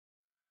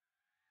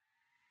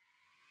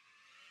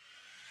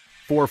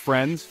Four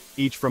friends,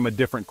 each from a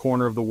different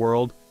corner of the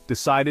world,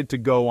 decided to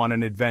go on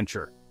an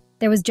adventure.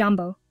 There was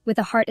Jambo, with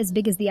a heart as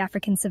big as the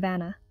African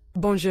savannah.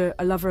 Bonjour,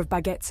 a lover of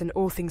baguettes and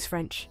all things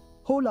French.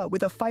 Hola,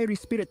 with a fiery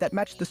spirit that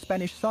matched the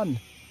Spanish sun.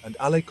 And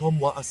Alaykum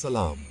wa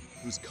assalam,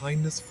 whose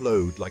kindness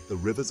flowed like the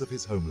rivers of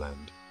his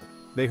homeland.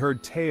 They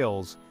heard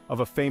tales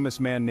of a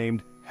famous man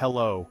named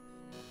Hello.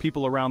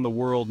 People around the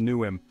world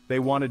knew him. They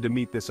wanted to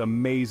meet this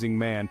amazing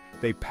man.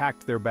 They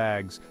packed their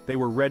bags. They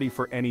were ready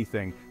for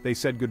anything. They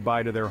said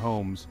goodbye to their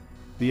homes.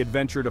 The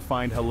adventure to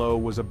find Hello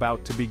was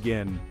about to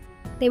begin.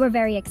 They were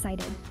very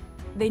excited.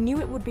 They knew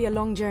it would be a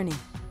long journey.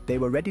 They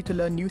were ready to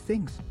learn new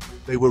things.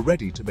 They were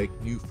ready to make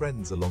new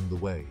friends along the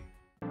way.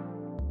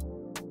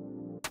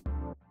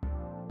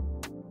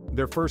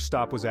 Their first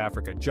stop was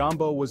Africa.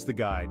 Jambo was the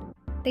guide.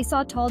 They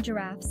saw tall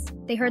giraffes.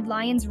 They heard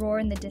lions roar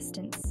in the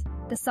distance.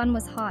 The sun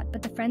was hot,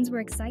 but the friends were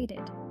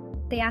excited.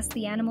 They asked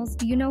the animals,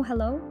 "Do you know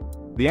hello?"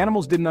 The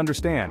animals didn't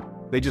understand.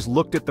 They just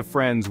looked at the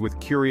friends with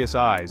curious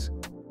eyes.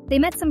 They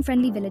met some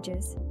friendly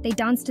villagers. They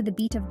danced to the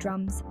beat of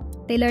drums.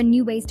 They learned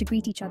new ways to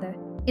greet each other.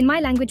 In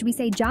my language, we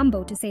say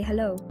Jambo to say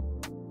hello.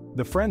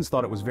 The friends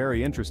thought it was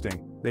very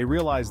interesting. They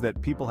realized that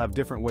people have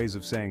different ways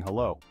of saying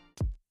hello.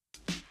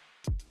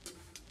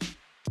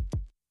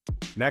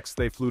 Next,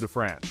 they flew to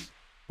France.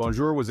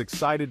 Bonjour was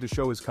excited to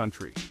show his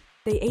country.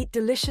 They ate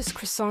delicious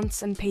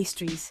croissants and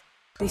pastries.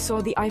 They saw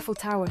the Eiffel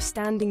Tower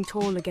standing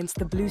tall against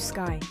the blue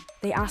sky.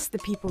 They asked the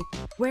people,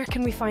 "Where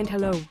can we find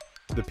hello?"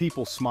 The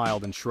people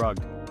smiled and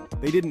shrugged.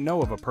 They didn't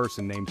know of a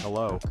person named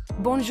Hello.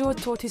 Bonjour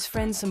taught his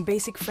friends some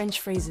basic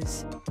French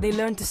phrases. They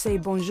learned to say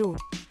bonjour,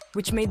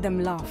 which made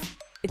them laugh.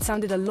 It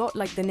sounded a lot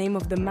like the name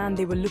of the man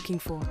they were looking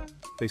for.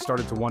 They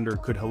started to wonder,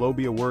 could hello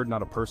be a word,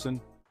 not a person?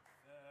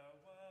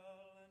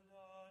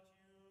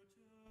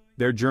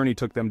 Their journey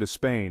took them to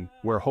Spain,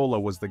 where Hola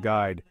was the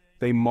guide.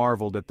 They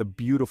marveled at the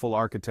beautiful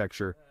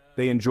architecture.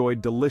 They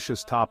enjoyed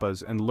delicious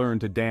tapas and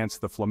learned to dance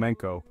the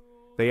flamenco.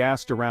 They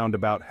asked around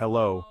about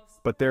hello,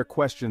 but their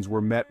questions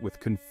were met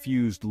with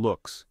confused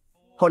looks.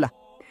 Hola.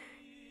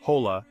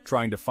 Hola,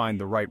 trying to find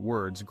the right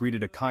words,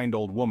 greeted a kind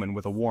old woman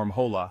with a warm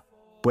hola.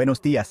 Buenos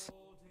dias.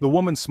 The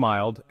woman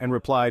smiled and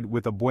replied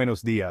with a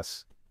buenos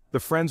dias. The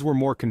friends were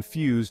more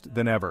confused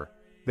than ever.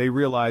 They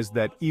realized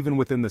that even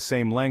within the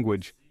same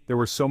language, there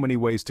were so many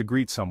ways to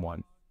greet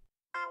someone.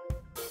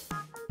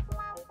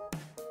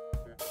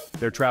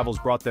 Their travels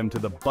brought them to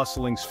the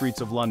bustling streets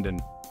of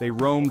London. They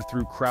roamed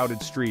through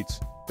crowded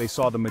streets. They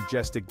saw the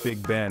majestic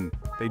Big Ben.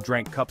 They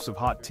drank cups of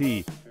hot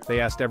tea. They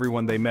asked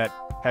everyone they met,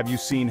 "Have you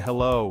seen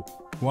hello?"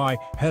 Why,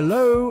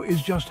 hello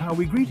is just how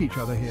we greet each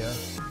other here.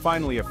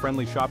 Finally, a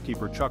friendly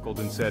shopkeeper chuckled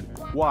and said,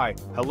 "Why,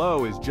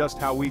 hello is just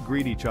how we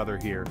greet each other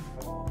here."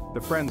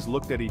 The friends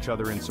looked at each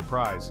other in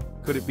surprise.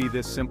 Could it be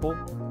this simple?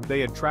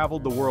 They had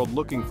traveled the world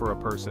looking for a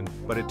person,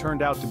 but it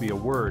turned out to be a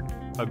word,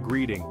 a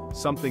greeting,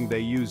 something they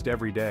used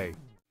every day.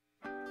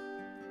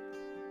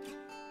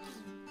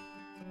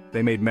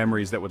 They made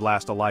memories that would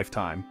last a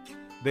lifetime.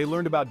 They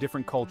learned about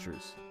different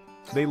cultures.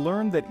 They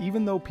learned that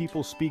even though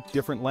people speak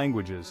different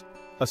languages,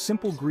 a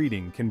simple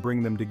greeting can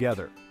bring them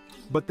together.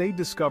 But they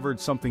discovered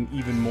something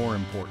even more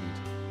important.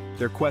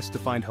 Their quest to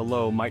find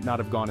hello might not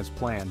have gone as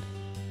planned.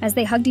 As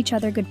they hugged each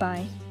other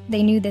goodbye,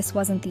 they knew this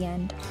wasn't the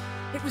end.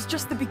 It was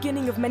just the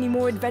beginning of many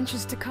more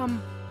adventures to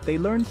come. They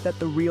learned that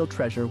the real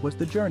treasure was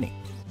the journey.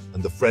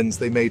 And the friends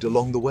they made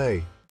along the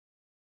way.